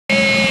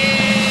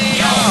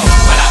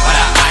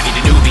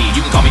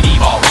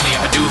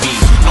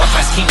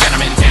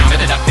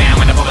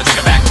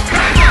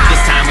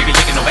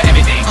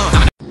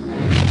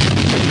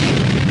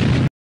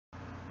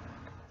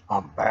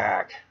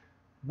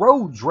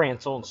Rhodes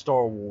rants on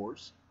Star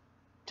Wars.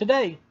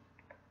 Today,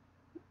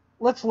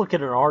 let's look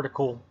at an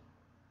article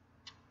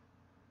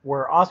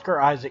where Oscar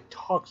Issac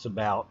talks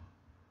about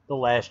The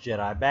Last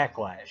Jedi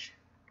Backlash.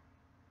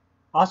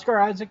 Oscar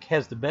Issac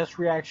has the best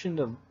reaction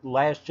to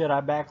Last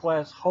Jedi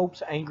Backlash,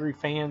 hopes angry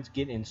fans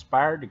get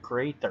inspired to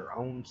create their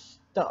own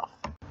stuff.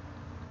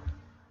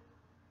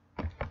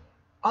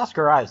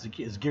 Oscar Issac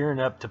is gearing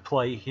up to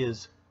play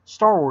his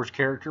Star Wars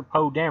character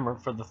Poe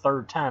Dameron for the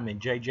third time in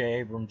J.J.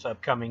 Abrams'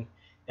 upcoming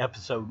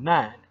Episode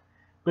 9.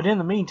 But in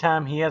the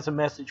meantime, he has a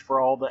message for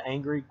all the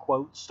angry,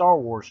 quote, Star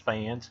Wars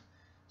fans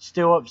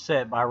still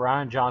upset by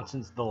Rian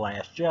Johnson's The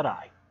Last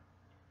Jedi.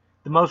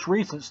 The most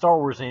recent Star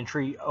Wars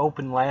entry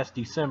opened last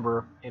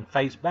December and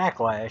faced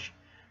backlash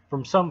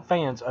from some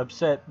fans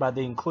upset by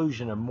the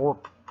inclusion of more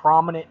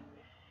prominent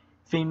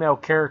female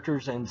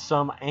characters and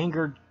some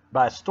angered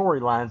by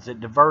storylines that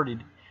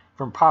diverted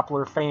from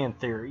popular fan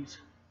theories.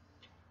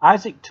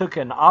 Issac took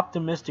an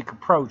optimistic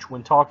approach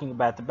when talking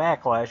about the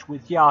backlash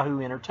with Yahoo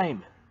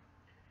Entertainment.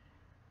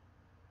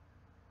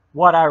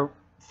 What I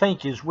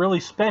think is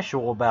really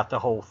special about the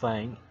whole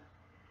thing,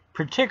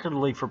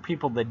 particularly for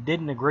people that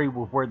didn't agree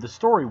with where the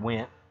story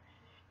went,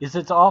 is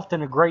it's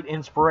often a great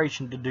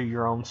inspiration to do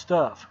your own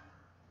stuff,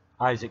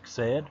 Issac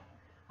said.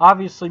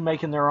 Obviously,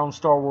 making their own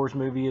Star Wars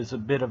movie is a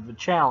bit of a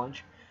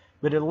challenge,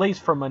 but at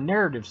least from a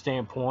narrative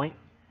standpoint,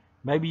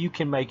 maybe you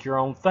can make your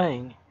own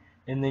thing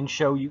and then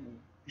show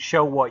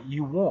what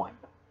you want.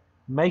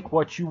 Make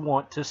what you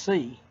want to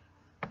see.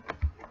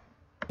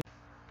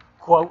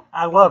 Quote,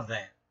 I love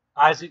that,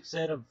 Issac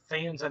said of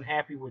fans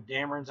unhappy with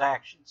Dameron's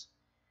actions.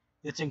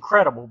 It's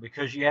incredible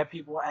because you have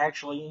people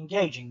actually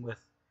engaging with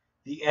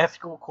the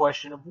ethical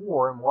question of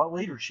war and what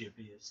leadership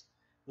is.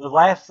 The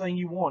last thing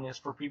you want is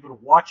for people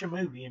to watch a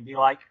movie and be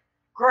like,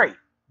 great,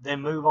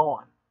 then move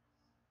on.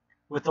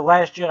 With The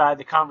Last Jedi,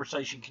 the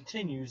conversation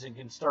continues and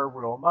can stir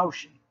real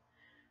emotion.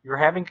 You're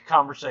having a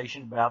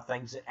conversation about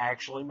things that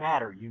actually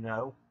matter, you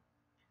know.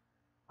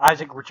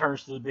 Issac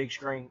returns to the big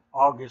screen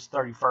August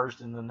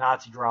 31st in the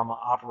Nazi drama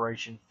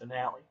Operation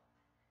Finale.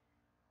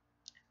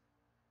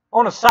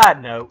 On a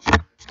side note,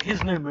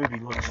 his new movie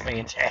looks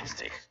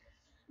fantastic.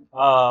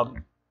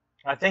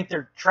 I think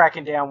they're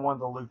tracking down one of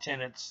the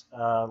lieutenants,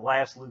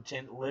 last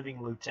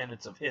living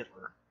lieutenants of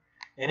Hitler.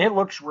 And it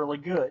looks really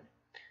good.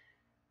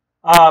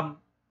 I'm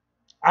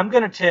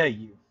going to tell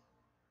you,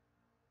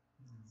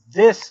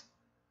 this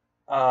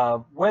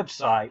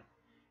website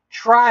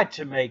tried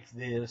to make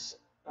this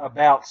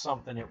about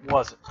something it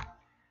wasn't.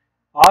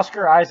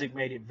 Oscar Issac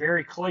made it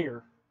very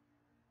clear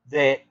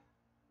that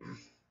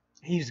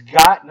he's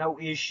got no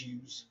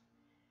issues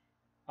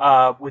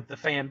with the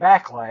fan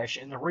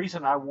backlash, and the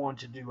reason I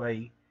wanted to do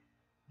a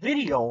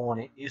video on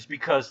it is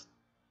because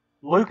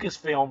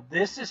Lucasfilm,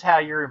 this is how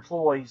your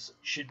employees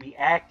should be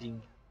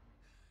acting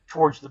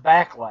towards the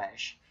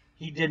backlash.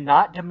 He did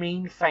not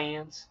demean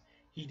fans.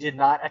 He did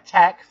not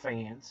attack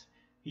fans.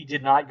 He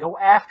did not go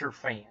after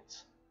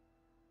fans.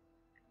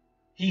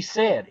 He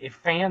said, if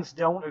fans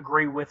don't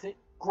agree with it,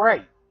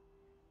 great.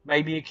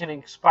 Maybe it can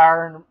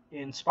inspire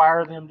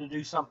them to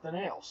do something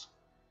else.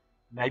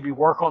 Maybe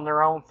work on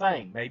their own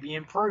thing. Maybe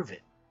improve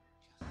it.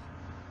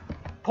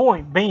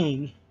 Point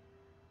being,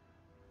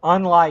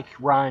 unlike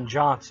Rian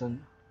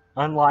Johnson,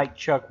 unlike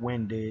Chuck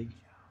Wendig,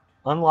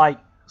 unlike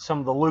some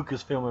of the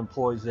Lucasfilm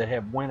employees that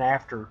have went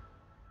after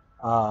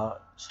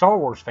Star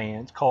Wars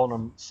fans, calling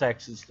them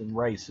sexist and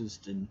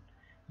racist and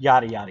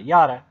yada yada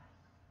yada,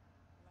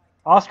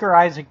 Oscar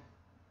Issac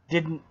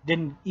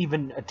didn't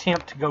even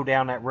attempt to go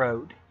down that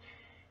road,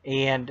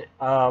 and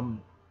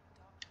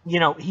you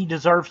know, he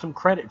deserves some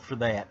credit for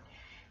that.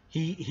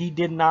 He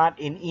did not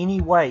in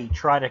any way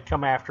try to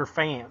come after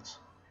fans,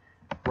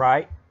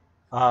 right?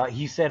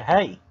 He said,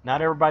 hey,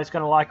 not everybody's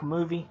going to like a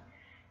movie.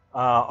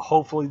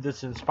 Hopefully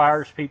this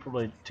inspires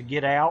people to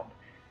get out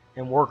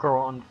and work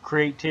on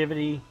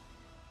creativity,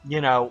 you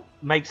know,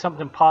 make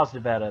something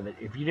positive out of it.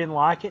 If you didn't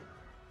like it,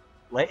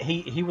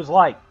 he was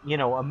like, you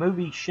know, a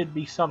movie should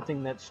be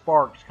something that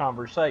sparks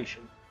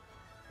conversation,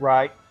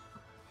 right?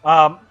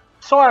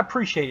 So I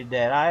appreciated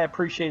that. I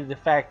appreciated the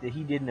fact that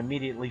he didn't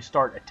immediately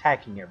start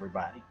attacking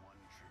everybody,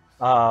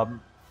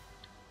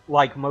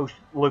 like most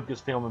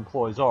Lucasfilm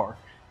employees are.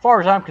 As far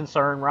as I'm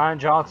concerned, Rian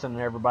Johnson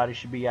and everybody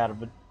should be out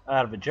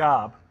of a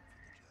job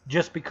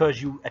just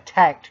because you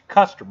attacked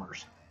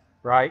customers,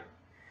 right?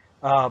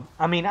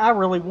 I mean, I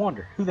really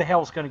wonder who the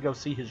hell is going to go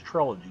see his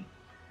trilogy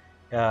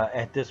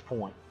at this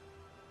point.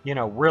 You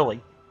know,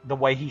 really, the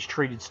way he's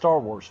treated Star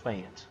Wars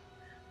fans.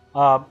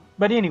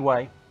 But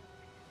anyway,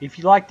 if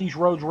you like these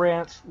Rhodes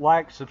rants,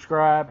 like,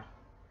 subscribe,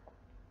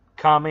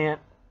 comment.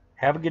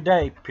 Have a good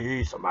day.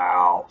 Peace. I'm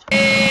out. Yo,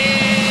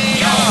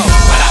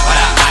 what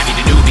up, I be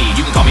the newbie.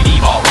 You can call me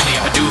D-Ball, only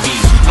up a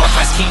doobie.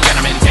 Northwest King,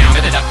 gentlemen.